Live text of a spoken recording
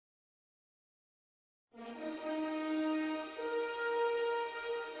Hey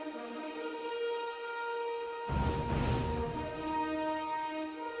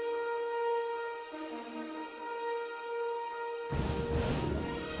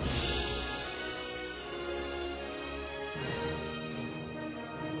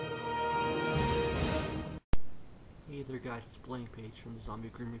there guys, it's Blank Page from the Zombie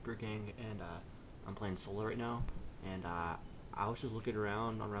Grim Reaper gang, and I'm playing solo right now, and I was just looking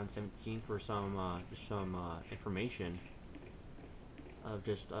around on round 17 for some information of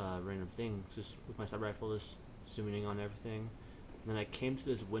just random things, just with my sniper rifle, just zooming in on everything. And then I came to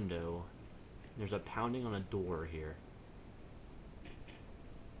this window, and there's a pounding on a door here.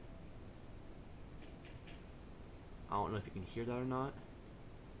 I don't know if you can hear that or not,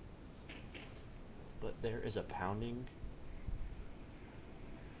 but there is a pounding.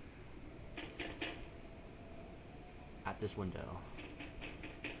 At this window.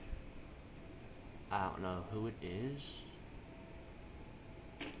 I don't know who it is,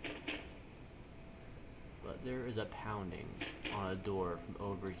 but there is a pounding on a door from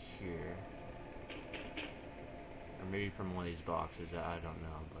over here, or maybe from one of these boxes. I don't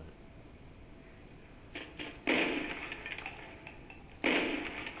know, but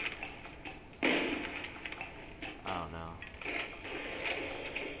I don't know.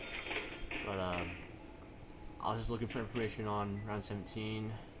 But I was just looking for information on round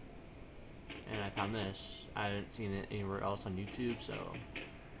 17, and I found this. I haven't seen it anywhere else on YouTube, so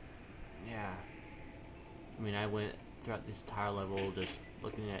yeah. I mean, I went throughout this entire level just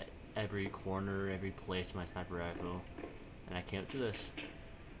looking at every corner, every place of my sniper rifle, and I came up to this.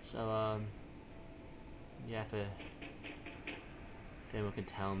 So yeah, if anyone can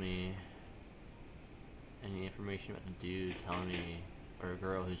tell me any information about the dude telling me, or a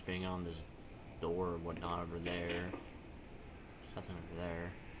girl who's banging on this door or whatnot over there, something over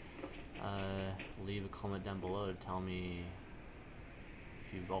there, leave a comment down below to tell me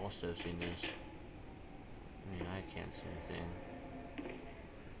if you've also seen this. I mean, I can't see anything.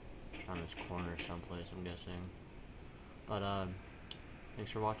 It's on this corner someplace, I'm guessing. But thanks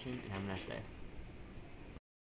for watching, and have a nice day.